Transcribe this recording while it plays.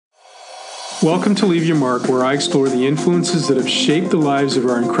Welcome to Leave Your Mark, where I explore the influences that have shaped the lives of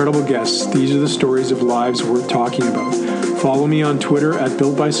our incredible guests. These are the stories of lives worth talking about. Follow me on Twitter at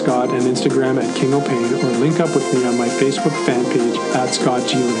Built by Scott and Instagram at King O'Pain, or link up with me on my Facebook fan page at Scott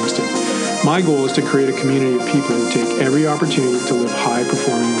G. Livingston. My goal is to create a community of people who take every opportunity to live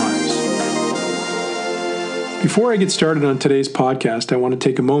high-performing lives. Before I get started on today's podcast, I want to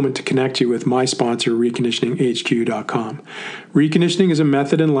take a moment to connect you with my sponsor, ReconditioningHQ.com. Reconditioning is a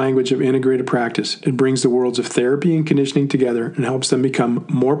method and language of integrated practice. It brings the worlds of therapy and conditioning together and helps them become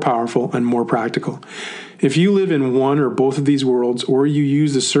more powerful and more practical. If you live in one or both of these worlds, or you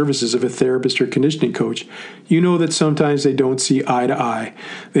use the services of a therapist or conditioning coach, you know that sometimes they don't see eye to eye.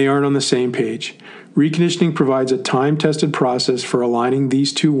 They aren't on the same page. Reconditioning provides a time-tested process for aligning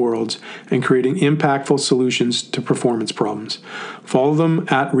these two worlds and creating impactful solutions to performance problems. Follow them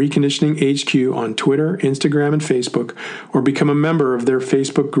at Reconditioning HQ on Twitter, Instagram, and Facebook, or become a member of their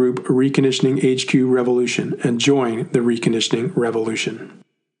Facebook group, Reconditioning HQ Revolution, and join the Reconditioning Revolution.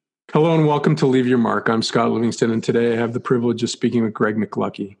 Hello and welcome to Leave Your Mark. I'm Scott Livingston, and today I have the privilege of speaking with Greg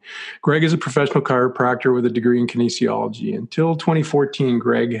McLuckie. Greg is a professional chiropractor with a degree in kinesiology. Until 2014,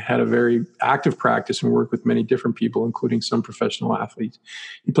 Greg had a very active practice and worked with many different people, including some professional athletes.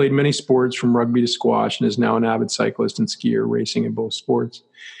 He played many sports from rugby to squash and is now an avid cyclist and skier, racing in both sports.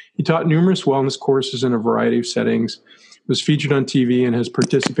 He taught numerous wellness courses in a variety of settings, was featured on TV, and has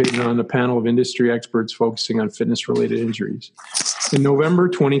participated on a panel of industry experts focusing on fitness-related injuries. In November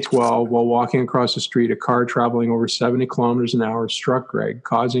 2012, while walking across the street, a car traveling over 70 kilometers an hour struck Greg,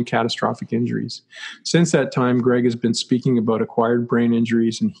 causing catastrophic injuries. Since that time, Greg has been speaking about acquired brain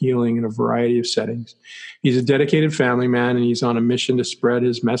injuries and healing in a variety of settings. He's a dedicated family man, and he's on a mission to spread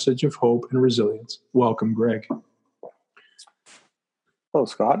his message of hope and resilience. Welcome, Greg. Hello,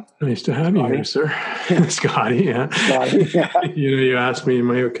 Scott. Nice to have you here, sir. Scotty, yeah. Scotty, yeah. You asked me,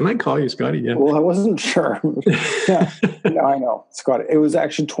 can I call you Scotty? Yeah. Well, I wasn't sure. Yeah. No, I know, Scott. It was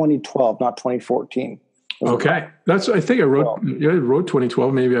actually 2012, not 2014. Okay. I think I wrote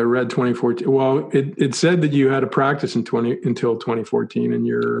 2012. Maybe I read 2014. Well, it said that you had a practice until 2014, and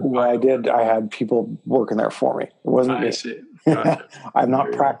Well, I did. I had people working there for me. It wasn't me. See. Gotcha. I've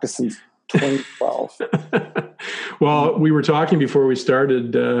not practiced since 2012. Well, we were talking before we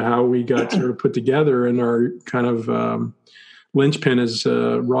started how we got sort of put together, and our kind of linchpin is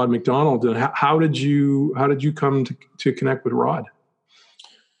Rod McDonald. And how did you come to connect with Rod?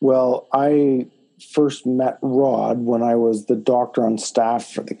 Well, I first met Rod when I was the doctor on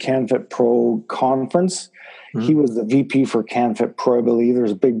staff for the CanFit Pro conference. Mm-hmm. He was the VP for CanFit Pro, I believe. There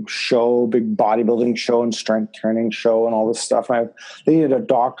was a big bodybuilding show and strength training show and all this stuff. They needed a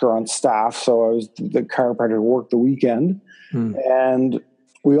doctor on staff, so I was the chiropractor who worked the weekend. Mm. And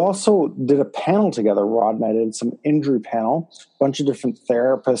we also did a panel together. Rod and I did some injury panel, a bunch of different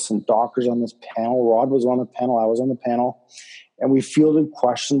therapists and doctors on this panel. Rod was on the panel, I was on the panel. And we fielded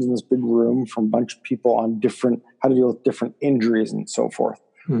questions in this big room from a bunch of people on how to deal with different injuries and so forth.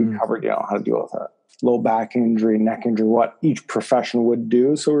 Mm. We covered, how to deal with that. Low back injury, neck injury, what each profession would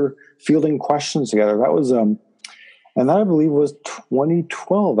do. So we're fielding questions together. That was, and that I believe was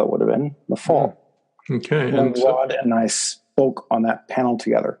 2012. That would have been the fall. Okay. And Rod and I spoke on that panel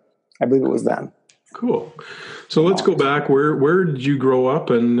together. I believe it was then. Cool. So let's go back. Where did you grow up,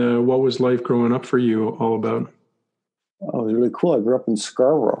 and what was life growing up for you all about? Oh, it was really cool. I grew up in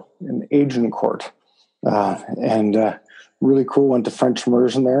Scarborough, in Agincourt, and really cool. Went to French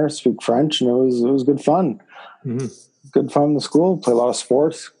immersion there, speak French, and it was good fun. Mm-hmm. Good fun in the school. Played a lot of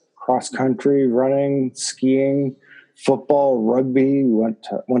sports, cross country, running, skiing, football, rugby. We went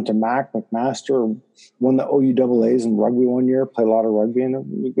to McMaster, won the OUAAs in rugby one year. Played a lot of rugby, and it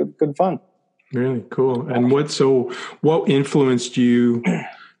was good fun. Really cool. And what influenced you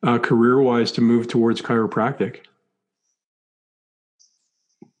career-wise to move towards chiropractic?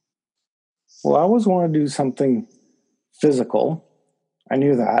 Well, I always wanted to do something physical. I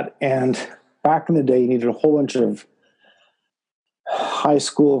knew that. And back in the day, you needed a whole bunch of high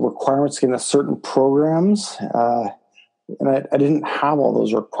school requirements to get into certain programs. And I didn't have all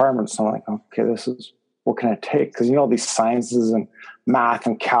those requirements. So I'm like, okay, this is, what can I take? Because all these sciences and math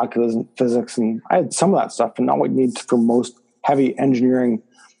and calculus and physics. And I had some of that stuff, but not what you need for most heavy engineering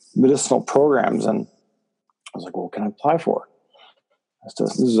medicinal programs. And I was like, well, what can I apply for?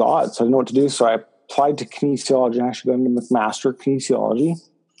 This is odd. So I didn't know what to do. So I applied to kinesiology and actually got into McMaster kinesiology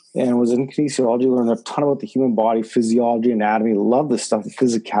and was in kinesiology, learned a ton about the human body, physiology, anatomy, loved this stuff, the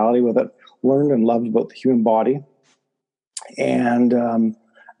physicality with it, learned and loved about the human body. And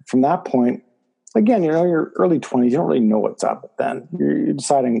from that point, again, your early 20s, you don't really know what's up, but then you're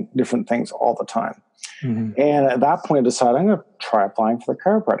deciding different things all the time. Mm-hmm. And at that point, I decided I'm going to try applying for the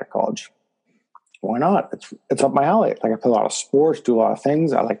chiropractic college. why not? It's up my alley. Like I play a lot of sports, do a lot of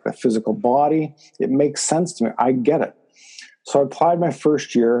things. I like the physical body. It makes sense to me. I get it. So I applied my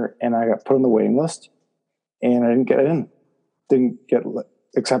first year and I got put on the waiting list and I didn't get in. Didn't get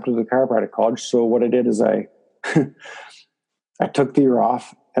accepted to the chiropractic college. So what I did is I took the year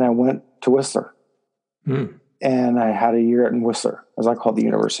off and I went to Whistler. And I had a year in Whistler, as I call it, the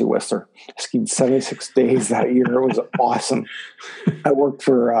University of Whistler. I skied 76 days that year. It was awesome. I worked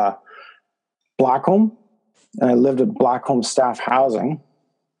for Blackcomb, and I lived at Blackcomb staff housing.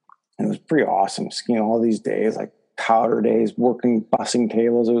 And it was pretty awesome skiing all these days, like powder days, working bussing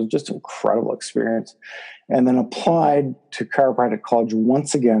tables. It was just an incredible experience. And then applied to chiropractic college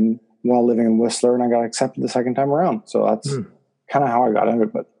once again while living in Whistler, and I got accepted the second time around. So that's kind of how I got into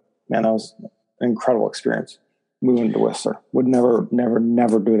it. But man, that was an incredible experience. Moving to Whistler. Would never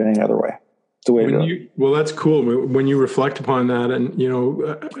do it any other way. It's the way to do it. Well, that's cool. When you reflect upon that, and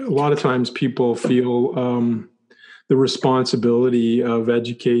a lot of times people feel the responsibility of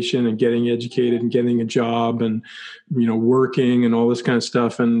education and getting educated and getting a job and working and all this kind of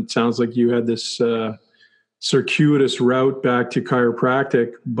stuff. And it sounds like you had this circuitous route back to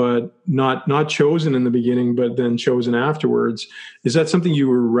chiropractic, but not chosen in the beginning, but then chosen afterwards. Is that something you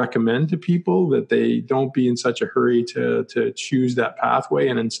would recommend to people, that they don't be in such a hurry to choose that pathway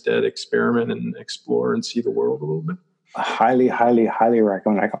and instead experiment and explore and see the world a little bit? Highly, highly, highly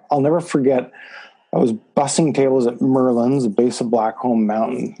recommend. I'll never forget, I was bussing tables at Merlin's, the base of Blackcomb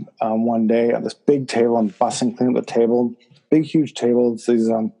Mountain, one day at this big table. I'm bussing, cleaning up the table, big, huge table. It's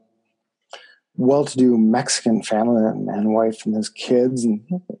these well-to-do Mexican family, a man and wife and his kids, and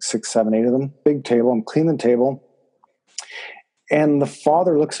 6, 7, 8 of them. Big table. I'm cleaning the table. And the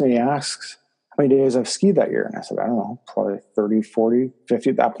father looks at me and asks how many days I've skied that year. And I said, I don't know, probably 30, 40, 50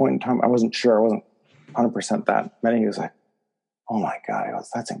 at that point in time. I wasn't sure. I wasn't 100% that many. He was like, oh my God. I goes,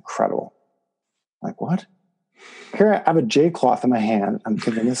 that's incredible. I'm like, what? Here I have a J cloth in my hand. I'm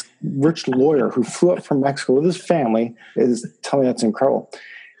thinking this rich lawyer who flew up from Mexico with his family is telling me that's incredible.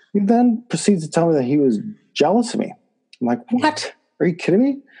 He then proceeds to tell me that he was jealous of me. I'm like, what? Are you kidding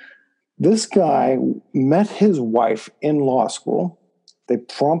me? This guy met his wife in law school. They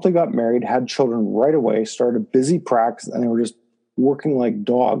promptly got married, had children right away, started a busy practice, and they were just working like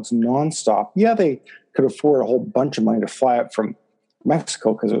dogs nonstop. Yeah, they could afford a whole bunch of money to fly up from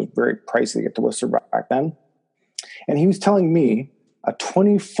Mexico because it was very pricey to get to Whistler back then. And he was telling me, a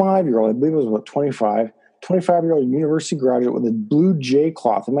 25-year-old, I believe it was about 25-year-old university graduate with a blue J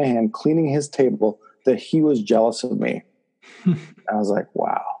cloth in my hand, cleaning his table, that he was jealous of me. I was like,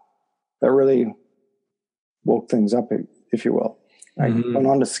 wow, that really woke things up, if you will. I went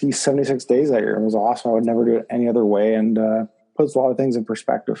on to ski 76 days that year. It was awesome. I would never do it any other way, and puts a lot of things in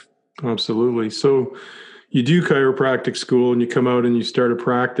perspective. Absolutely. So you do chiropractic school and you come out and you start a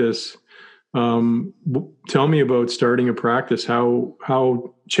practice. Tell me about starting a practice.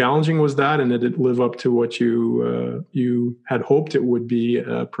 How challenging was that, and did it live up to what you had hoped it would be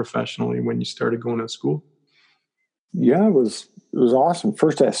professionally when you started going to school? Yeah, it was awesome.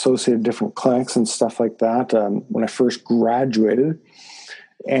 First, I associated different clinics and stuff like that when I first graduated,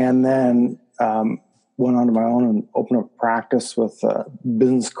 and then went on to my own and opened up a practice with a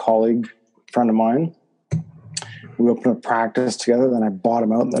business colleague, friend of mine. We opened a practice together, then I bought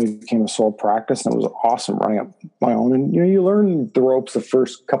him out, and then it became a sole practice, and it was awesome running up my own. And you learn the ropes the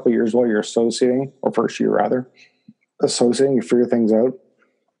first couple of years while you're associating, or first year rather, associating, you figure things out.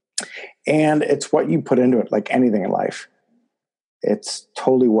 And it's what you put into it, like anything in life. It's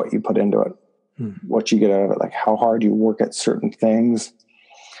totally what you put into it, what you get out of it, like how hard you work at certain things.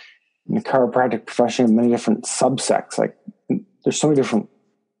 In the chiropractic profession, in many different subsects, like there's so many different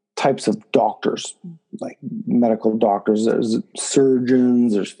types of doctors, like medical doctors. There's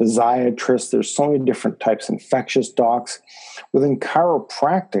surgeons, there's physiatrists, there's so many different types, infectious docs. Within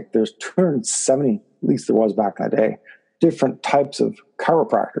chiropractic, there's 270, at least there was back in the day, different types of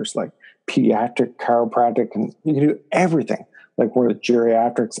chiropractors, like pediatric chiropractic, and you can do everything. Like we're with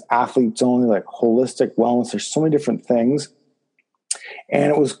geriatrics, athletes only, like holistic wellness. There's so many different things.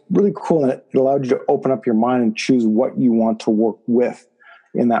 And it was really cool, and it allowed you to open up your mind and choose what you want to work with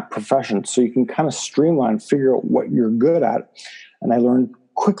in that profession. So you can kind of streamline, figure out what you're good at. And I learned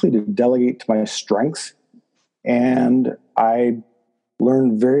quickly to delegate to my strengths. And I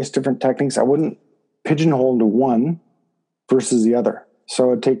learned various different techniques. I wouldn't pigeonhole into one versus the other. So I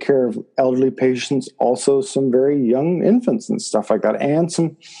would take care of elderly patients, also some very young infants and stuff like that. And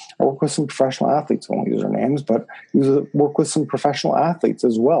I work with some professional athletes. I won't use their names, but I work with some professional athletes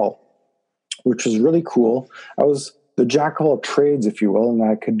as well, which was really cool. I was the jack of all trades, if you will, and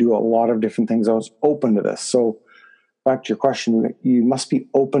I could do a lot of different things. I was open to this. So back to your question, you must be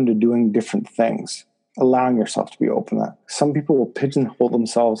open to doing different things, allowing yourself to be open to that. Some people will pigeonhole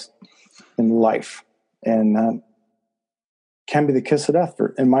themselves in life, and that can be the kiss of death,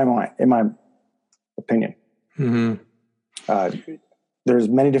 in my mind, in my opinion. There's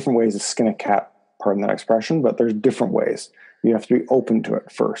many different ways to skin a cat, pardon that expression, but there's different ways. You have to be open to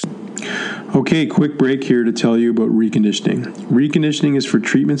it first. Okay, quick break here to tell you about reconditioning. Reconditioning is for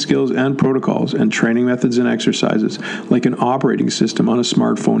treatment skills and protocols and training methods and exercises, like an operating system on a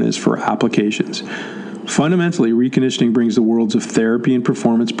smartphone is for applications. Fundamentally, reconditioning brings the worlds of therapy and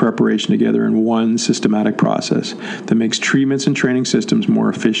performance preparation together in one systematic process that makes treatments and training systems more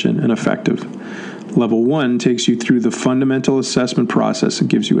efficient and effective. Level 1 takes you through the fundamental assessment process and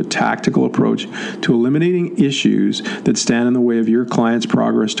gives you a tactical approach to eliminating issues that stand in the way of your client's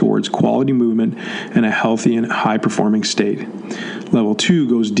progress towards quality movement and a healthy and high-performing state. Level 2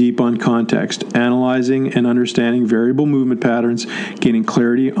 goes deep on context, analyzing and understanding variable movement patterns, gaining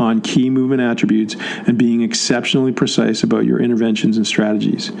clarity on key movement attributes, and being exceptionally precise about your interventions and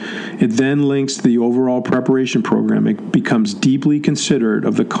strategies. It then links to the overall preparation program. It becomes deeply considerate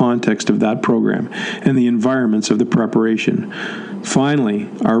of the context of that program and the environments of the preparation. Finally,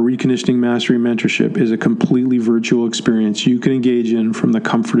 our Reconditioning Mastery Mentorship is a completely virtual experience you can engage in from the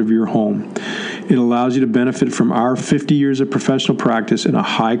comfort of your home. It allows you to benefit from our 50 years of professional practice in a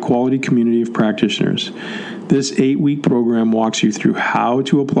high-quality community of practitioners. This 8-week program walks you through how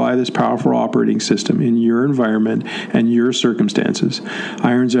to apply this powerful operating system in your environment and your circumstances,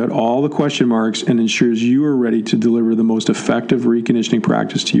 irons out all the question marks, and ensures you are ready to deliver the most effective reconditioning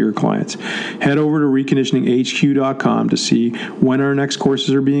practice to your clients. Head over to reconditioninghq.com to see when our next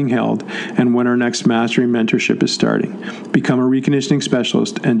courses are being held and when our next Mastery Mentorship is starting. Become a reconditioning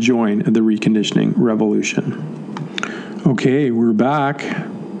specialist and join the reconditioning revolution. Okay, we're back.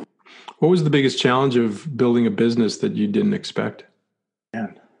 What was the biggest challenge of building a business that you didn't expect?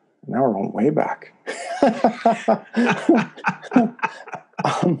 Man, now we're going way back.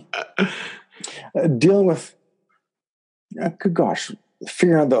 Dealing with, good gosh,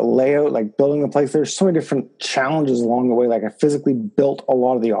 figuring out the layout, like building the place. There's so many different challenges along the way. Like I physically built a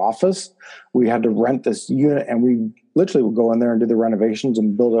lot of the office. We had to rent this unit, and we literally would go in there and do the renovations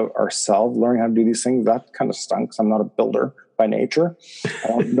and build it ourselves, learning how to do these things. That kind of stunk because I'm not a builder by nature. I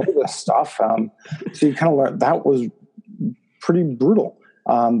don't know this stuff. So you kind of learn. That was pretty brutal.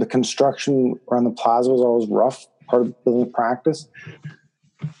 The construction around the plaza was always rough, part of building practice.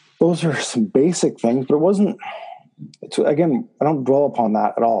 Those are some basic things, but it wasn't. Again, I don't dwell upon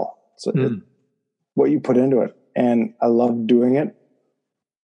that at all. It's what you put into it. And I love doing it.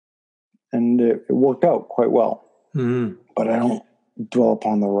 And it worked out quite well. But I don't dwell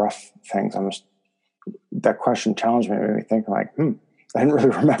upon the rough things. That question challenged me, made me think, like, I didn't really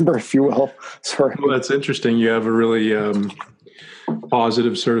remember, if you will. Sorry. Well, that's interesting. You have a really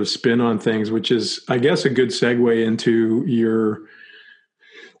positive sort of spin on things, which is, I guess, a good segue into your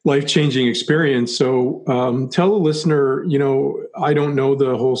life-changing experience. So tell the listener, I don't know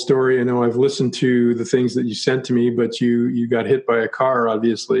the whole story. I know I've listened to the things that you sent to me, but you got hit by a car,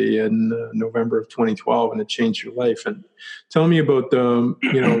 obviously, in November of 2012, and it changed your life. And tell me about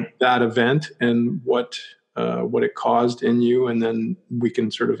that event and what it caused in you, and then we can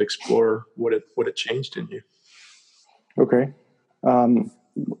sort of explore what it changed in you. Okay. Well,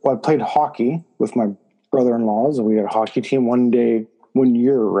 I played hockey with my brother-in-laws. We had a hockey team one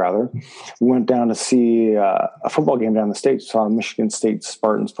year. We went down to see a football game down in the States. Saw Michigan State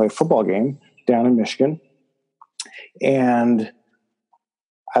Spartans play a football game down in Michigan. And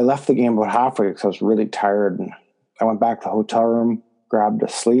I left the game about halfway because I was really tired. And I went back to the hotel room, grabbed a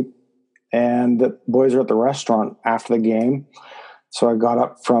sleep. And the boys were at the restaurant after the game. So I got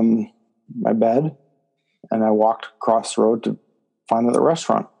up from my bed and I walked across the road to find them at the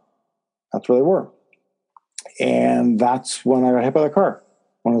restaurant. That's where they were. And that's when I got hit by the car,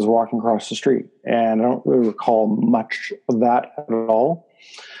 when I was walking across the street. And I don't really recall much of that at all.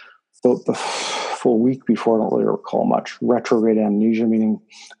 The full week before, I don't really recall much. Retrograde amnesia, meaning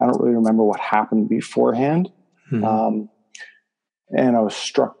I don't really remember what happened beforehand. And I was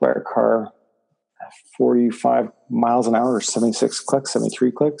struck by a car at 45 miles an hour, 76 clicks,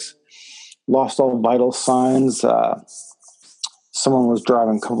 73 clicks. Lost all vital signs. Someone was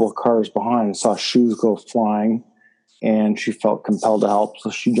driving a couple of cars behind and saw shoes go flying, and she felt compelled to help. So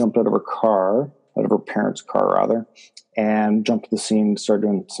she jumped out of her parents' car rather, and jumped to the scene, started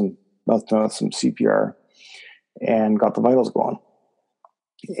doing some CPR, and got the vitals going.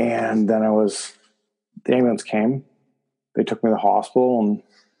 And then the ambulance came. They took me to the hospital, and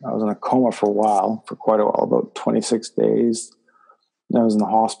I was in a coma for quite a while, about 26 days. I was in the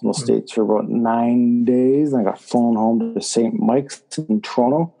hospital states for about 9 days. And I got flown home to St. Mike's in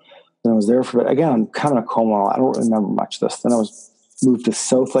Toronto. Then I was there for, again, I'm kind of in a coma. I don't remember much of this. Then I was moved to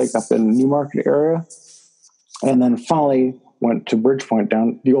South Lake up in the Newmarket area. And then finally went to Bridgepoint,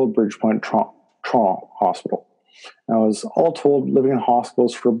 down the old Bridgepoint Toronto Hospital. And I was all told living in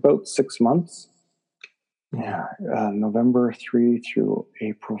hospitals for about 6 months. Yeah, November 3 through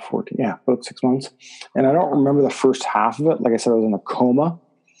April 14. Yeah, about 6 months. And I don't remember the first half of it. Like I said, I was in a coma.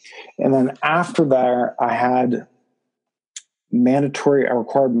 And then after that, I had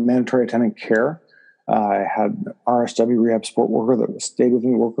required mandatory attendant care. I had RSW, rehab support worker, that stayed with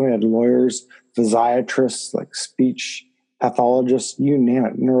me, worked with me. I had lawyers, physiatrists, like speech pathologists, you name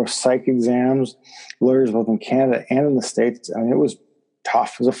it, neuropsych exams, lawyers both in Canada and in the States. And it was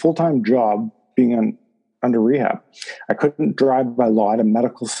tough. It was a full-time job being under rehab. I couldn't drive by law. I had a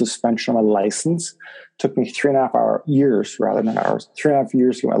medical suspension on my license. It took me 3.5 years to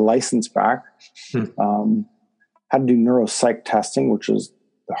get my license back. Had to do neuropsych testing, which is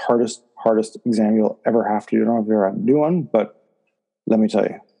the hardest exam you'll ever have to do. I don't know if you ever had to do one, but let me tell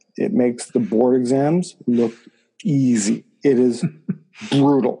you, it makes the board exams look easy. It is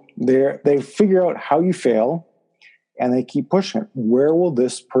brutal. They figure out how you fail, and they keep pushing it. Where will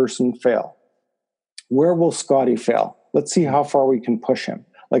this person fail? Where will Scotty fail? Let's see how far we can push him.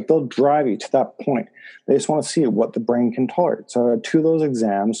 Like, they'll drive you to that point. They just want to see what the brain can tolerate. So I had 2 of those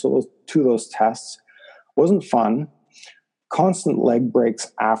exams, so 2 of those tests. Wasn't fun. Constant leg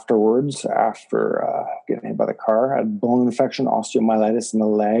breaks afterwards, after getting hit by the car. I had bone infection, osteomyelitis in the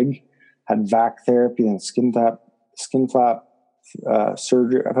leg. Had vac therapy and skin flap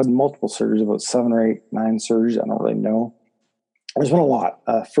surgery. I've had multiple surgeries, about 7 or 8, 9 surgeries. I don't really know. There's been a lot.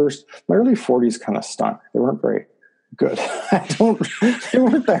 First, my early 40s kind of stunk. They weren't very good. They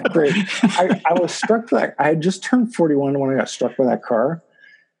weren't that great. I was struck by I had just turned 41 when I got struck by that car.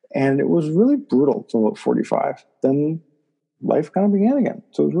 And it was really brutal till about 45. Then life kind of began again.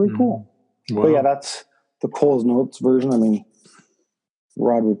 So it was really cool. Wow. But yeah, that's the Cole's Notes version. I mean,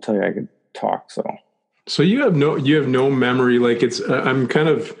 Rod would tell you I could talk. So you have no memory. Like, I'm kind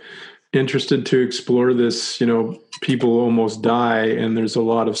of interested to explore this. People almost die, and there's a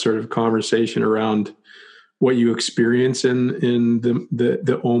lot of sort of conversation around what you experience in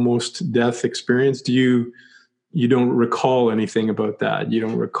the almost death experience. You don't recall anything about that? You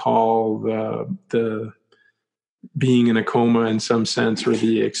don't recall the being in a coma in some sense, or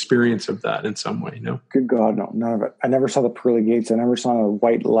the experience of that in some way? No? Good God, no, none of it. I never saw the pearly gates. I never saw a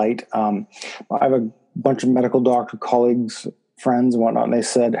white light. I have a bunch of medical doctor colleagues, friends and whatnot, and they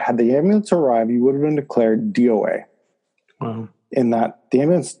said, had the ambulance arrived, you would have been declared DOA. Wow. In that the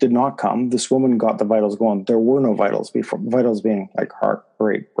ambulance did not come. This woman got the vitals going. There were no vitals before. Vitals being like heart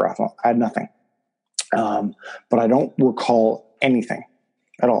rate, breath. I had nothing. But I don't recall anything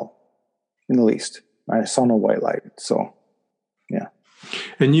at all, in the least. I saw no white light. So, yeah.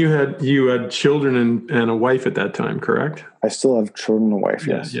 And you had children and a wife at that time, correct? I still have children and a wife.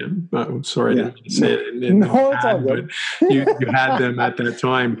 Yes. Yeah. Sorry, I didn't say it. No, it's all good. You had them at that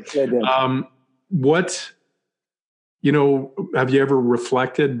time. Yeah, I did. Have you ever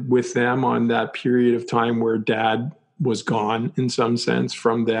reflected with them on that period of time where Dad was gone in some sense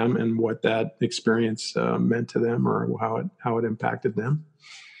from them, and what that experience meant to them, or how it impacted them?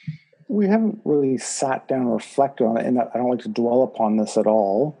 We haven't really sat down and reflected on it, and I don't like to dwell upon this at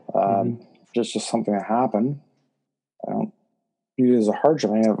all. Just something that happened. I don't view it as a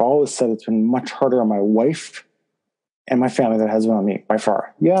hardship. I've always said it's been much harder on my wife and my family than it has been on me, by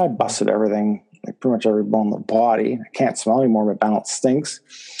far. Yeah, I busted everything, like pretty much every bone in the body. I can't smell anymore. My balance stinks.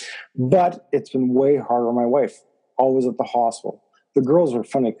 But it's been way harder on my wife. Always at the hospital. The girls were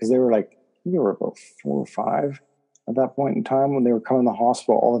funny because they were like, they were about 4 or 5 at that point in time, when they were coming to the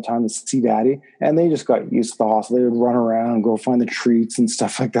hospital all the time to see Daddy, and they just got used to the hospital. They would run around and go find the treats and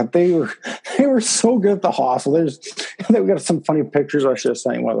stuff like that. They were so good at the hospital. We got some funny pictures. I should have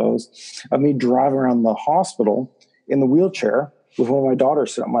sent you one of those of me driving around the hospital in the wheelchair with one of my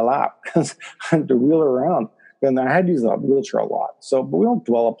daughters sitting on my lap because I had to wheel her around. And I had to use the wheelchair a lot. So, but we don't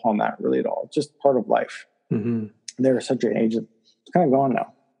dwell upon that really at all. It's just part of life. Mm-hmm. They're such an age that it's kind of gone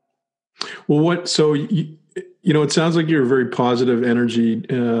now. Well, it sounds like you're a very positive energy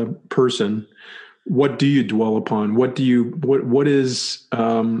person. What do you dwell upon? What is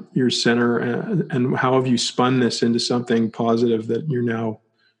your center, and how have you spun this into something positive that you're now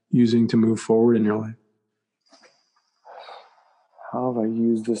using to move forward in your life? How have I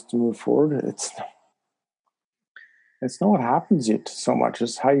used this to move forward? It's not what happens to you so much.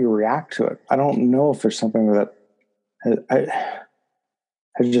 It's how you react to it. I don't know if there's something that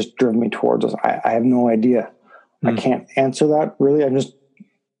has just driven me towards this. I have no idea. I can't answer that really. I'm just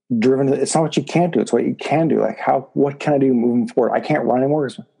driven. It's not what you can't do. It's what you can do. Like what can I do moving forward? I can't run anymore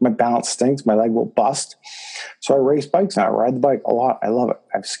because my balance stinks. My leg will bust. So I race bikes now. I ride the bike a lot. I love it.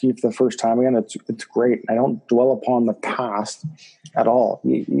 I've skied for the first time again. It's great. I don't dwell upon the past at all.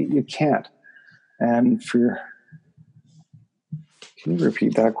 You can't. And can you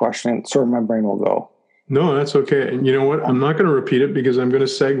repeat that question? Sort of my brain will go. No, that's okay. And you know what? I'm not going to repeat it because I'm going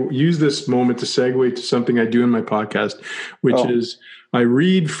to use this moment to segue to something I do in my podcast, which is I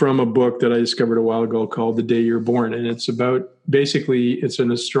read from a book that I discovered a while ago called The Day You're Born. And it's about, basically, it's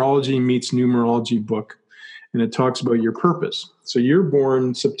an astrology meets numerology book. And it talks about your purpose. So you're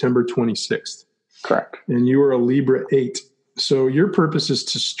born September 26th. Correct. And you are a Libra 8. So your purpose is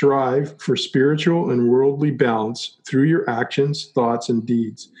to strive for spiritual and worldly balance through your actions, thoughts, and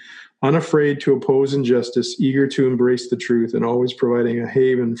deeds. Unafraid to oppose injustice, eager to embrace the truth, and always providing a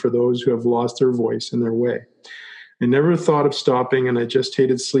haven for those who have lost their voice and their way. I never thought of stopping, and I just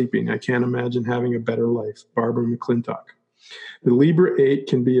hated sleeping. I can't imagine having a better life. Barbara McClintock. The Libra 8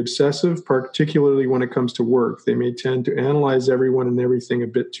 can be obsessive, particularly when it comes to work. They may tend to analyze everyone and everything a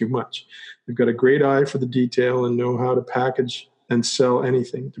bit too much. They've got a great eye for the detail and know how to package and sell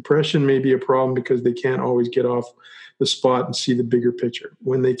anything. Depression may be a problem because they can't always get off the spot and see the bigger picture.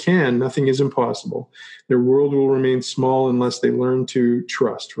 When they can, nothing is impossible. Their world will remain small unless they learn to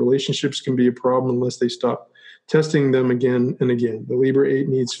trust. Relationships can be a problem unless they stop testing them again and again. The Libra 8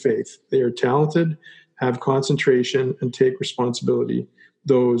 needs faith. They are talented, have concentration, and take responsibility.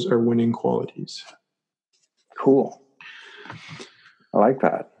 Those are winning qualities. Cool. I like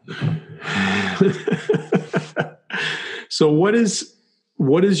that. So what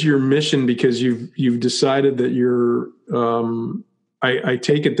is your mission? Because you've decided that you're I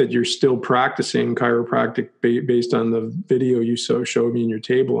take it that you're still practicing chiropractic based on the video you showed me in your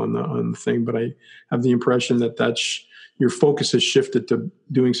table on the thing, but I have the impression that your focus has shifted to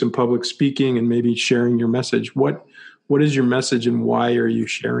doing some public speaking and maybe sharing your message. What is your message and why are you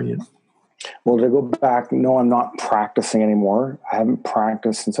sharing it? Well, to go back, no, I'm not practicing anymore. I haven't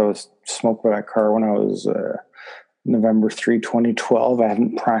practiced since I was smoked by that car when I was November 3, 2012. I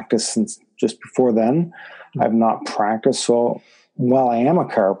haven't practiced since just before then. I've not practiced. So while I am a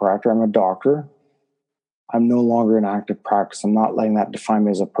chiropractor, I'm a doctor, I'm no longer in active practice. I'm not letting that define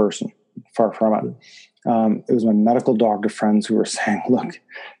me as a person. Far from it. It was my medical doctor friends who were saying, look,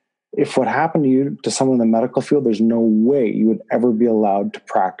 if what happened to you to someone in the medical field, there's no way you would ever be allowed to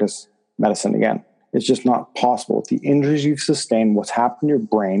practice medicine again. It's just not possible. With the injuries you've sustained, what's happened to your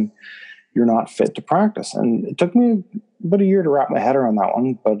brain, you're not fit to practice. And it took me about a year to wrap my head around that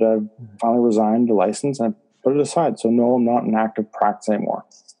one, but I finally resigned the license and I put it aside. So no, I'm not in active practice anymore.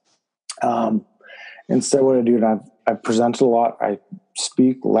 Instead, what I do, I've presented a lot. I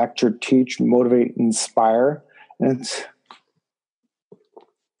speak, lecture, teach, motivate, inspire. And it's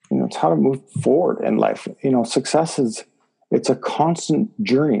how to move forward in life. Success it's a constant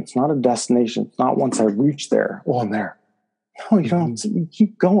journey. It's not a destination. It's not once I reach there, I'm there. No, you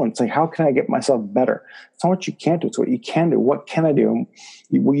keep going. It's like, how can I get myself better? It's not what you can't do. It's what you can do. What can I do?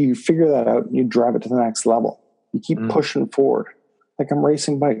 You figure that out and you drive it to the next level. You keep pushing forward. Like I'm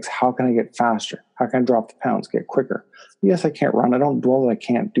racing bikes. How can I get faster? How can I drop the pounds, get quicker? Yes, I can't run. I don't dwell that I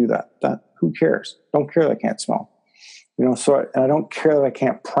can't do that. Who cares? Don't care that I can't smell. So I don't care that I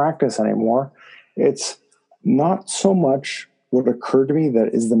can't practice anymore. It's not so much what occurred to me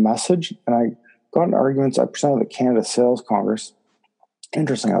that is the message. And I got in arguments. I presented at the Canada Sales Congress.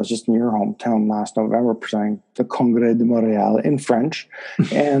 Interesting. I was just in your hometown last November presenting the Congrès de Montréal in French.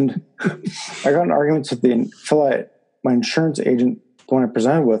 And I got in arguments with my insurance agent, the one I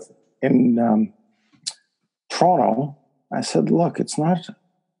presented with in Toronto. I said, look, it's not,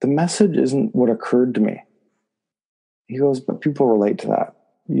 the message isn't what occurred to me. He goes, but people relate to that.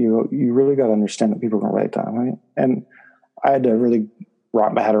 You really got to understand that people can relate to that, right? And I had to really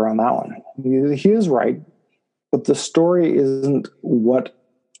wrap my head around that one. He is right, but the story isn't what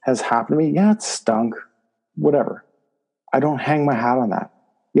has happened to me. Yeah, it stunk. Whatever. I don't hang my hat on that.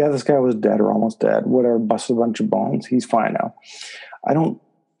 Yeah, this guy was dead or almost dead. Whatever, busted a bunch of bones. He's fine now.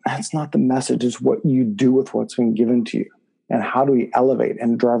 That's not the message. It's what you do with what's been given to you. And how do we elevate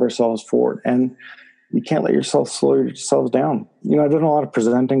and drive ourselves forward? And you can't let yourself slow yourselves down. I've done a lot of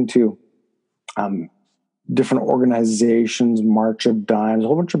presenting to different organizations, March of Dimes, a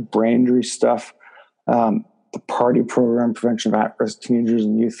whole bunch of brain injury stuff. The Party Program, Prevention of At-Risk Teenagers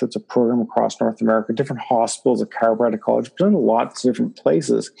and Youth. That's a program across North America, different hospitals, a chiropractic college. I've done lots of different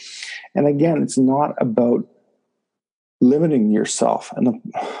places. And again, it's not about limiting yourself. And the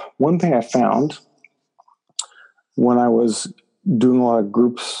one thing I found when I was doing a lot of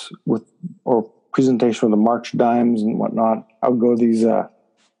groups or presentation with the March Dimes and whatnot, I would go to these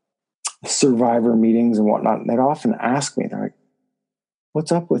survivor meetings and whatnot. And they'd often ask me, they're like,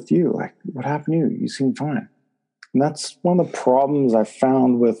 what's up with you? Like, what happened to you? You seem fine. And that's one of the problems I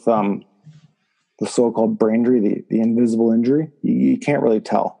found with the so-called brain injury, the invisible injury. You can't really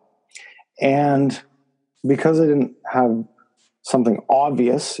tell. And because I didn't have something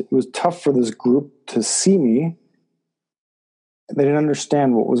obvious, it was tough for this group to see me. They didn't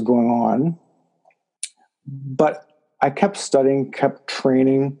understand what was going on. But I kept studying, kept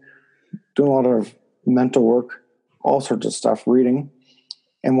training, doing a lot of mental work, all sorts of stuff, reading.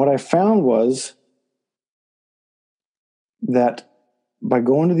 And what I found was that by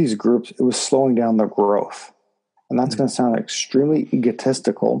going to these groups, it was slowing down their growth. And that's going to sound extremely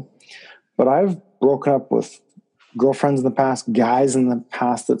egotistical, but I've broken up with girlfriends in the past, guys in the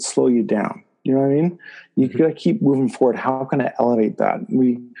past that slow you down. You know what I mean? You got to keep moving forward. How can I elevate that?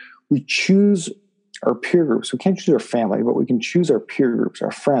 We choose our peer groups. We can't choose our family, but we can choose our peer groups,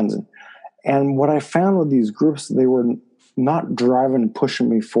 our friends. And what I found with these groups, they were not driving and pushing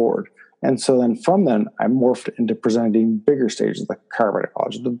me forward. And so then from then, I morphed into presenting bigger stages like chiropractic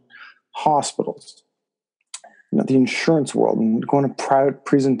college, the hospitals, the insurance world, and going to private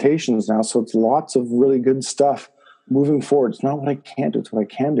presentations now. So it's lots of really good stuff moving forward. It's not what I can't do, it's what I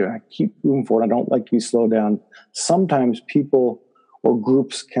can do. And I keep moving forward. I don't like to be slowed down. Sometimes people or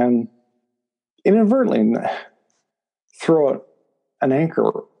groups can inadvertently throw an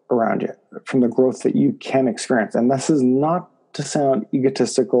anchor around you from the growth that you can experience. And this is not to sound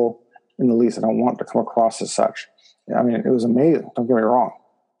egotistical in the least. I don't want to come across as such. I mean, it was amazing. Don't get me wrong.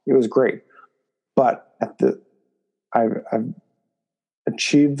 It was great. But I've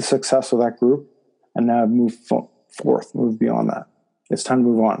achieved the success of that group, and now I've moved moved beyond that. It's time to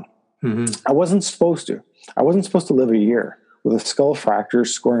move on. Mm-hmm. I wasn't supposed to live a year with a skull fracture,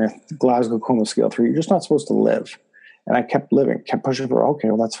 scoring a Glasgow Coma Scale 3. You're just not supposed to live. And I kept living, kept pushing for, okay,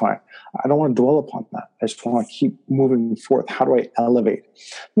 well, that's fine. I don't want to dwell upon that. I just want to keep moving forth. How do I elevate?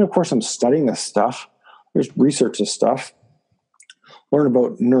 And of course, I'm studying this stuff. There's research this stuff. Learn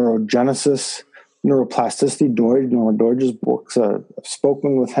about neurogenesis, neuroplasticity. Norman Doidge's books. I've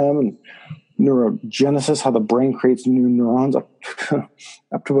spoken with him, and neurogenesis, how the brain creates new neurons, up to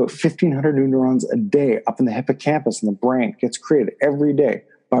about 1,500 new neurons a day up in the hippocampus in the brain gets created every day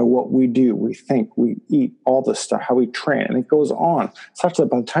by what we do, we think, we eat, all this stuff, how we train. And it goes on such that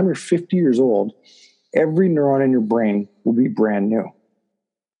by the time you're 50 years old, every neuron in your brain will be brand new.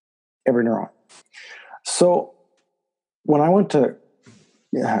 Every neuron. So when I went to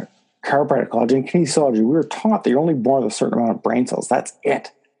chiropractic college and kinesiology, we were taught that you're only born with a certain amount of brain cells. That's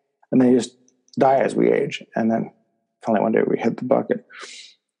it. And they just die as we age. And then finally one day we hit the bucket.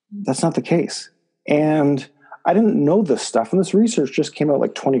 That's not the case. And I didn't know this stuff. And this research just came out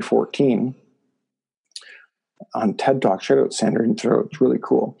like 2014 on TED Talk. Shout out Sandra Throat. It's really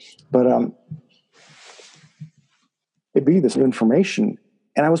cool. But it'd be this information.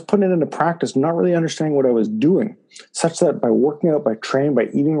 And I was putting it into practice, not really understanding what I was doing, such that by working out, by training, by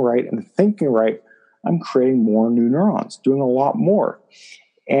eating right and thinking right, I'm creating more new neurons, doing a lot more.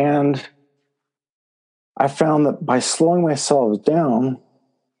 And I found that by slowing myself down,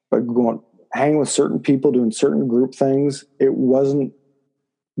 by hanging with certain people, doing certain group things, it wasn't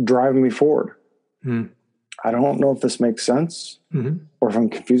driving me forward. Mm. I don't know if this makes sense, or if I'm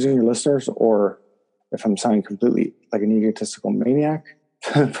confusing your listeners, or if I'm sounding completely like an egotistical maniac.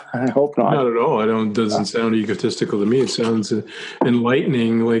 I hope not. Not at all. It doesn't sound egotistical to me. It sounds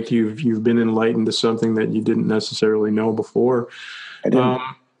enlightening, like you've been enlightened to something that you didn't necessarily know before. I didn't.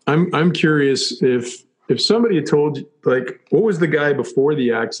 I'm curious if somebody had told you, like, what was the guy before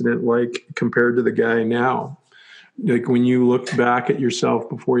the accident like compared to the guy now? Like when you looked back at yourself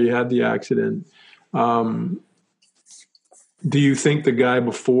before you had the accident, do you think the guy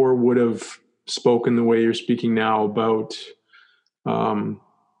before would have spoken the way you're speaking now about, don't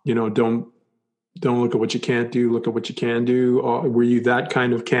look at what you can't do, look at what you can do? Were you that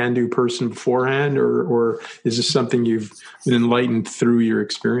kind of can-do person beforehand, or is this something you've been enlightened through your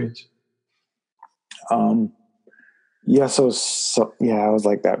experience? Yeah, I was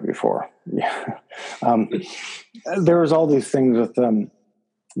like that before. Yeah. There was all these things with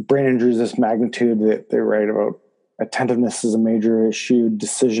brain injuries, this magnitude that they write about. Attentiveness is a major issue,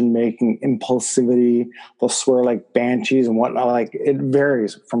 decision-making, impulsivity. They'll swear like banshees and whatnot. Like, it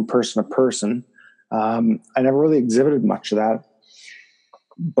varies from person to person. I never really exhibited much of that.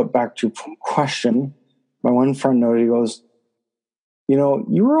 But back to question, my one friend noted, he goes, you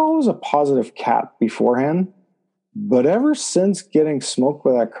were always a positive cat beforehand, but ever since getting smoked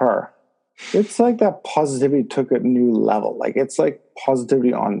by that car, it's like that positivity took a new level. Like, it's like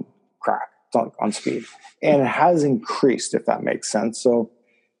positivity on crack. on speed, and it has increased, if that makes sense. So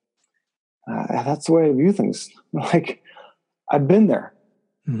that's the way I view things. Like, I've been there.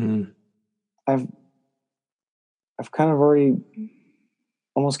 Mm-hmm. I've kind of already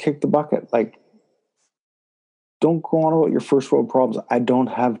almost kicked the bucket. Like, don't go on about your first world problems. I don't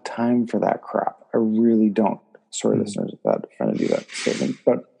have time for that crap. I really don't. Sorry, listeners, if I'm trying to do that statement,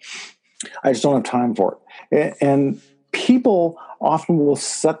 but I just don't have time for it. And people often will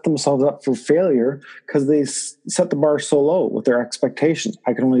set themselves up for failure because they set the bar so low with their expectations.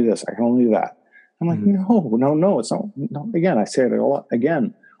 I can only do this. I can only do that. I'm like, no, it's not. No. Again, I say it a lot.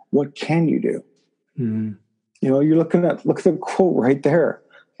 Again, what can you do? Mm-hmm. You know, look at the quote right there,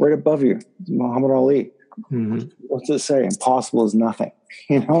 right above you, Muhammad Ali. Mm-hmm. What's it say? Impossible is nothing.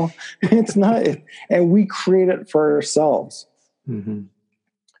 You know, it's not, and we create it for ourselves. Mm-hmm.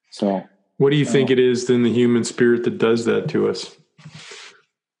 So, what do you think it is in the human spirit that does that to us?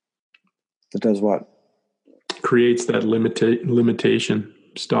 That does what? Creates that limitation,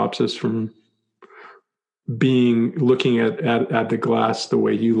 stops us from looking at the glass the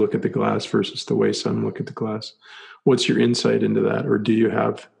way you look at the glass versus the way some look at the glass. What's your insight into that, or do you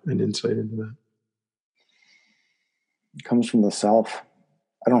have an insight into that? It comes from the self.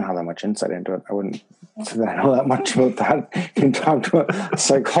 I don't have that much insight into it. I wouldn't say that I know that much about that. You can talk to a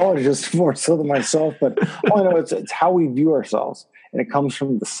psychologist more so than myself, but all I know it's how we view ourselves, and it comes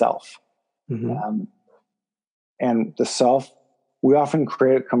from the self. Mm-hmm. And the self, we often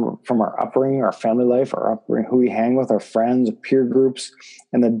create it from our upbringing, our family life, who we hang with, our friends, peer groups,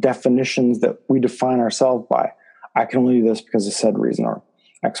 and the definitions that we define ourselves by. I can only do this because of said reason, or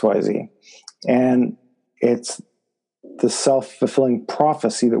X, Y, Z. And it's the self-fulfilling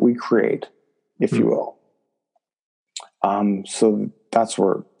prophecy that we create, if you will. So that's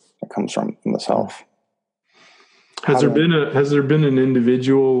where it comes from the self. Has there been an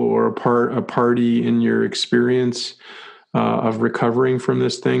individual or a party in your experience of recovering from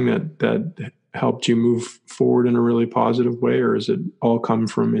this thing that helped you move forward in a really positive way, or is it all come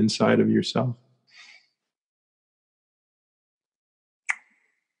from inside of yourself?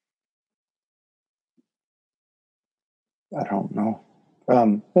 I don't know.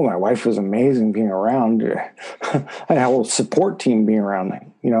 Well, my wife was amazing being around. I had a whole support team being around me,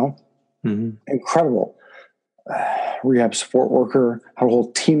 incredible. Rehab support worker, had a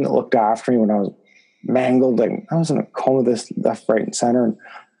whole team that looked after me when I was mangled. Like, I was in a coma, this left, right, and center, and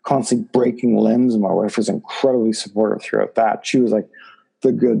constantly breaking limbs. My wife was incredibly supportive throughout that. She was like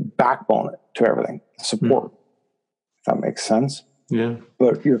the good backbone to everything, support, if that makes sense. Yeah.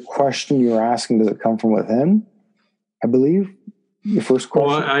 But your question you're asking, does it come from within? I believe your first question.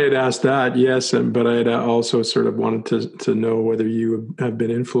 Well, I had asked that, yes, but I had also sort of wanted to know whether you have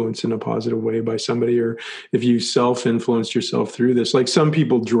been influenced in a positive way by somebody, or if you self-influenced yourself through this. Like, some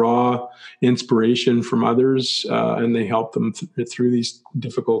people draw inspiration from others and they help them through these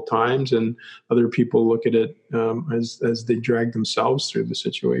difficult times, and other people look at it as they drag themselves through the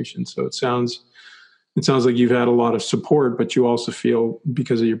situation. So it sounds like you've had a lot of support, but you also feel,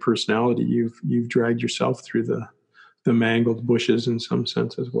 because of your personality, you've dragged yourself through the mangled bushes in some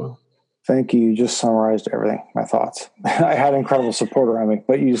sense as well. Thank you. You just summarized everything, my thoughts. I had incredible support around me,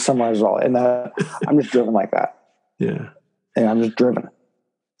 but you just summarized it all. And I'm just driven like that. Yeah. And I'm just driven.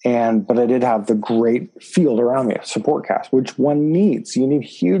 But I did have the great field around me, support cast, which one needs. You need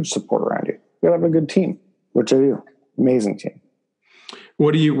huge support around you. You gotta have a good team, which I do. Amazing team.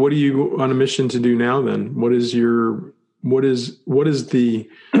 What are you on a mission to do now then? What is the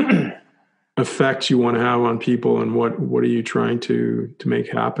effects you want to have on people, and what are you trying to make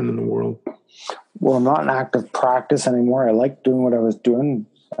happen in the world? Well, I'm not in active practice anymore. I like doing what I was doing,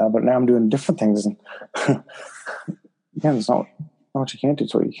 but now I'm doing different things. And again, it's not what you can't do,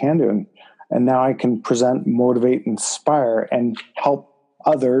 it's what you can do. And now I can present, motivate, inspire, and help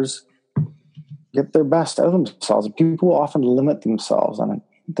others get their best out of themselves. People often limit themselves, and it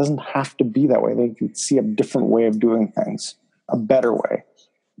doesn't have to be that way. They can see a different way of doing things, a better way.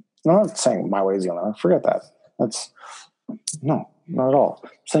 I'm not saying my way is the only one. Forget that. No, not at all. I'm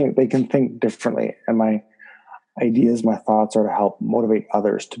saying they can think differently. And my ideas, my thoughts are to help motivate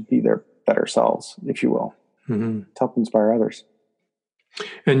others to be their better selves, if you will, to help inspire others.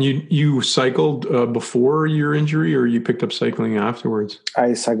 And you cycled before your injury, or you picked up cycling afterwards?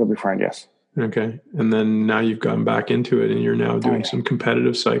 I cycled beforehand, yes. Okay. And then now you've gotten back into it, and you're now doing some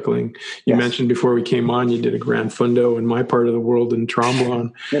competitive cycling. You mentioned before we came on, you did a Gran Fondo in my part of the world in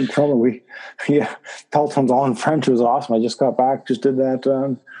Tremblant. In Tremblant, Peloton's all in French. It was awesome. I just got back, just did that.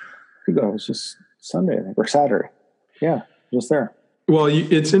 It was just Sunday, I think, or Saturday. Yeah, just there. Well,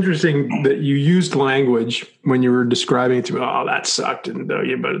 it's interesting that you used language when you were describing it to me. Oh, that sucked, and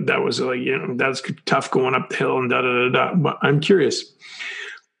yeah, but that was like, that's tough going up the hill and da da da da. But I'm curious,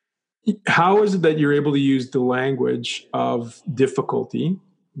 how is it that you're able to use the language of difficulty,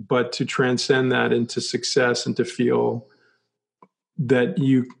 but to transcend that into success and to feel that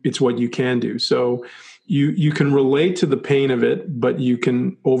it's what you can do? So you can relate to the pain of it, but you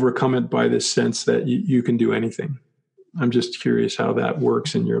can overcome it by this sense that you can do anything. I'm just curious how that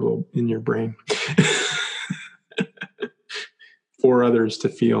works in your brain for others to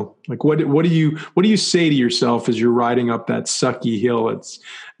feel. Like, what do you say to yourself as you're riding up that sucky hill? It's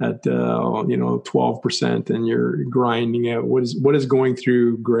at 12%, and you're grinding out. What is going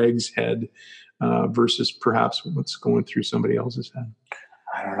through Greg's head versus perhaps what's going through somebody else's head?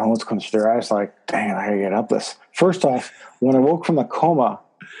 I don't know what's going through their eyes. Like, dang, I gotta get up this. First off, when I woke from the coma,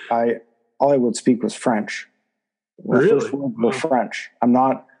 all I would speak was French. Really? First words were French. I'm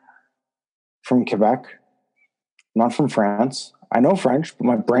not from Quebec. I'm not from France. I know French, but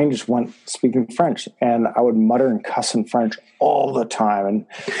my brain just went speaking French, and I would mutter and cuss in French all the time. And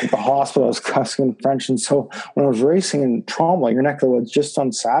at the hospital, I was cussing in French. And so when I was racing in Tremblant, your neck of the woods, just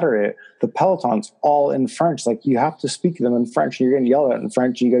on Saturday, the peloton's all in French. Like, you have to speak to them in French. You're getting yelled at in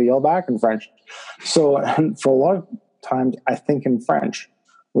French. You got to yell back in French. So, and for a lot of times, I think in French,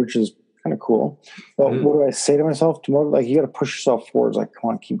 which is kind of cool. But what do I say to myself to motivate? Like, you got to push yourself forward. It's like, come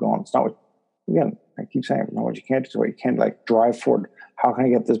on, keep going. It's not what, again, I keep saying, no, what you can't do is what you can. Like, drive forward. How can I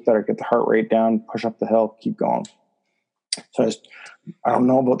get this better? Get the heart rate down, push up the hill, keep going. So I don't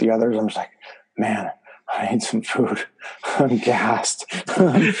know about the others. I'm just like, man, I need some food. I'm gassed.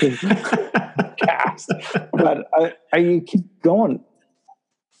 Gassed. But I keep going,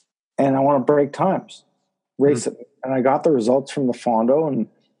 and I want to break times, race it. And I got the results from the Fondo, and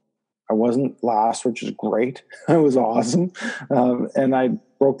I wasn't last, which is great. It was awesome. And I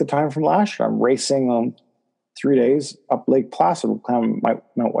broke the time from last year. I'm racing 3 days up Lake Placid. We'll climb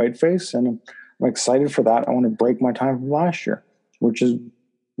Mount Whiteface, and I'm excited for that. I want to break my time from last year, which is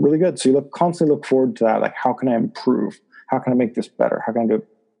really good. So you constantly look forward to that. Like, how can I improve? How can I make this better? How can I do it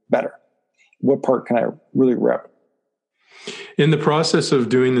better? What part can I really rip? In the process of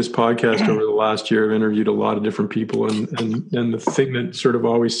doing this podcast over the last year, I've interviewed a lot of different people, and the thing that sort of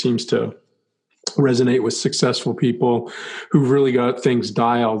always seems to resonate with successful people who've really got things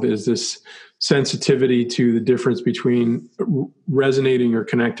dialed is this sensitivity to the difference between resonating or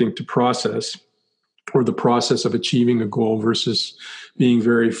connecting to process, or the process of achieving a goal, versus being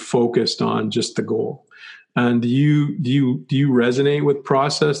very focused on just the goal. And do you resonate with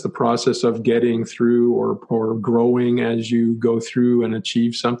process, the process of getting through or growing as you go through and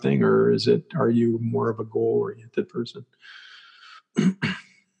achieve something, or are you more of a goal-oriented person? It's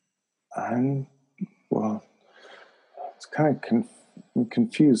kind of I'm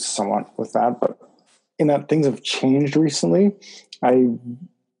confused somewhat with that, but in that things have changed recently. I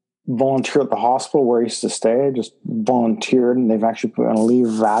volunteer at the hospital where I used to stay. I just volunteered, and they've actually put me on a leave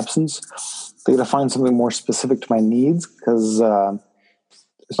of absence. They got to find something more specific to my needs, because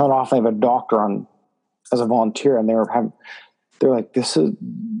it's not often I have a doctor on as a volunteer, and they're like,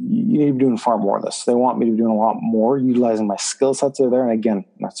 you need to be doing far more of this. They want me to be doing a lot more, utilizing my skill sets that are there. And again,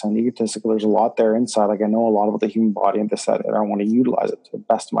 not sounding egotistical, there's a lot there inside. Like, I know a lot about the human body and this, that, and I want to utilize it to the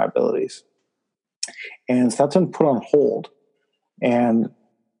best of my abilities. And so that's been put on hold. And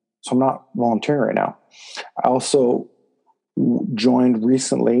so I'm not volunteering right now. I also joined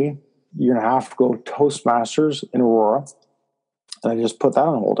recently, a year and a half ago, Toastmasters in Aurora. And I just put that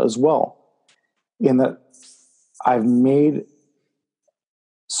on hold as well. In that I've made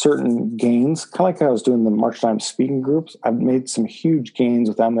certain gains, kind of like I was doing the March Time speaking groups. I've made some huge gains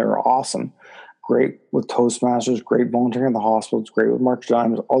with them. They were awesome. Great with Toastmasters, great volunteering in the hospitals, great with March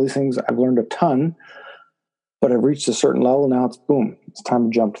Dimes, all these things. I've learned a ton, but I've reached a certain level. Now it's boom. It's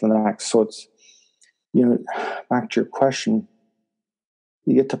time to jump to the next. So it's, back to your question,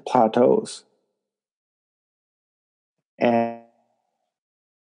 you get to plateaus and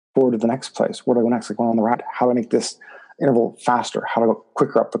forward to the next place. Where do I go next? Like, going on the route, how do I make this interval faster? How to go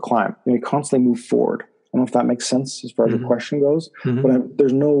quicker up the climb? You constantly move forward. I don't know if that makes sense as far as the question goes, but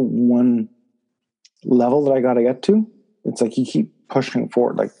there's no one level that I got to get to. It's like you keep pushing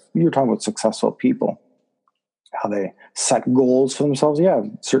forward. Like, you're talking about successful people, how they set goals for themselves. Yeah,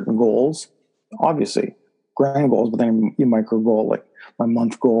 certain goals, obviously grand goals, but then you micro goal, like my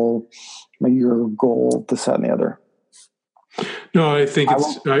month goal, my year goal, this, that, and the other. No, I think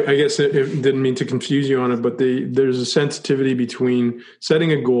I guess it didn't mean to confuse you on it, but there's a sensitivity between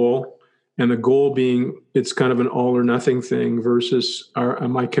setting a goal And the goal being, it's kind of an all or nothing thing versus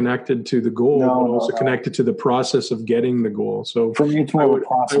am I connected to the goal, but also connected to the process of getting the goal. So for me, it's more of a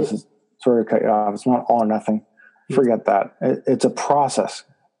process. Sorry to cut you off. It's not all or nothing. Forget that. It's a process.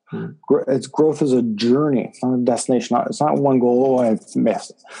 It's growth is a journey. It's not a destination. It's not one goal. Oh, I've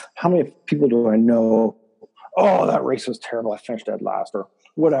missed. How many people do I know? Oh, that race was terrible. I finished dead last, or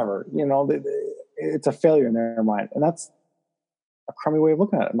whatever. You know, it's a failure in their mind, and that's a crummy way of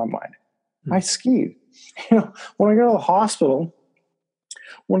looking at it in my mind. I skied. You know, when I got to the hospital,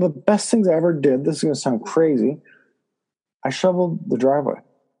 one of the best things I ever did. This is going to sound crazy. I shoveled the driveway.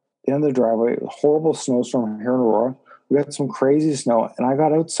 The end of the driveway. A horrible snowstorm here in Aurora. We got some crazy snow, and I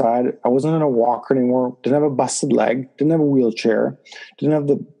got outside. I wasn't in a walker anymore. Didn't have a busted leg. Didn't have a wheelchair. Didn't have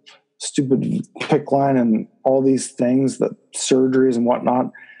the stupid PICC line and all these things, the surgeries and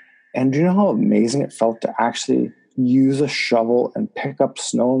whatnot. And do you know how amazing it felt to actually use a shovel and pick up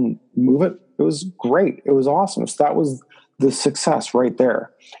snow and move it? It was great. It was awesome. So that was the success right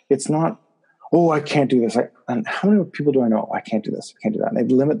there. It's not, oh, I can't do this. And how many people do I know? I can't do this. I can't do that. And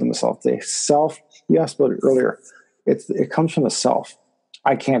they limit themselves. You asked about it earlier. It comes from the self.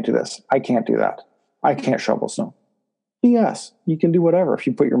 I can't do this. I can't do that. I can't shovel snow. Yes, you can do whatever if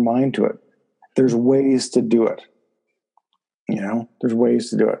you put your mind to it. There's ways to do it. You know, there's ways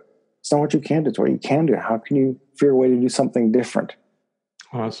to do it. It's not what you can do, it's what you can do. How can you figure a way to do something different?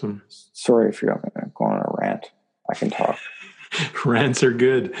 Awesome. Sorry if you're going on a rant. I can talk. Rants are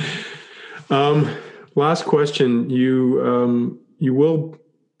good. Last question. You will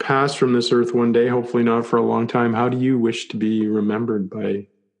pass from this earth one day, hopefully not for a long time. How do you wish to be remembered by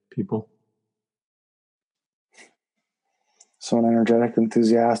people? So an energetic,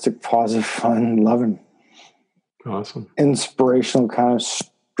 enthusiastic, positive, fun, loving. Awesome. Inspirational, kind of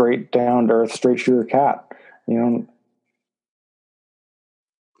straight down to earth, straight shooter cat. You know.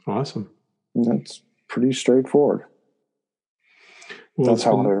 Awesome. That's pretty straightforward. Well, that's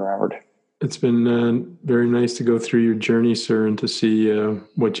how I remembered. It's been very nice to go through your journey, sir, and to see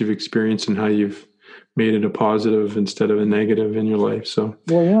what you've experienced and how you've made it a positive instead of a negative in your life. So,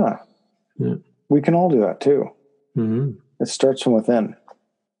 well, yeah. We can all do that too. Mm-hmm. It starts from within.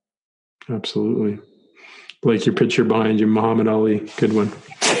 Absolutely. Like your picture behind you, Muhammad Ali. Good one.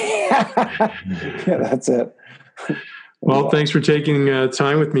 Yeah, that's it. Well, thanks for taking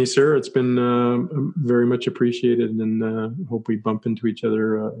time with me, sir. It's been very much appreciated, and hope we bump into each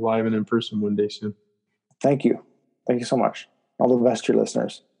other live and in person one day soon. Thank you. Thank you so much. All the best to your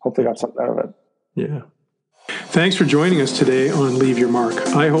listeners. Hope they got something out of it. Yeah. Thanks for joining us today on Leave Your Mark.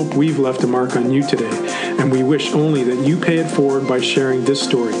 I hope we've left a mark on you today, and we wish only that you pay it forward by sharing this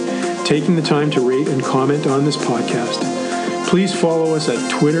story, taking the time to rate and comment on this podcast. Please follow us at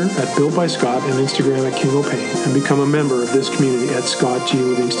Twitter at Built by Scott and Instagram at King O'Pain, and become a member of this community at Scott G.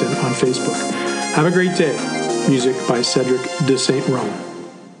 Livingston on Facebook. Have a great day. Music by Cedric de Saint Rome.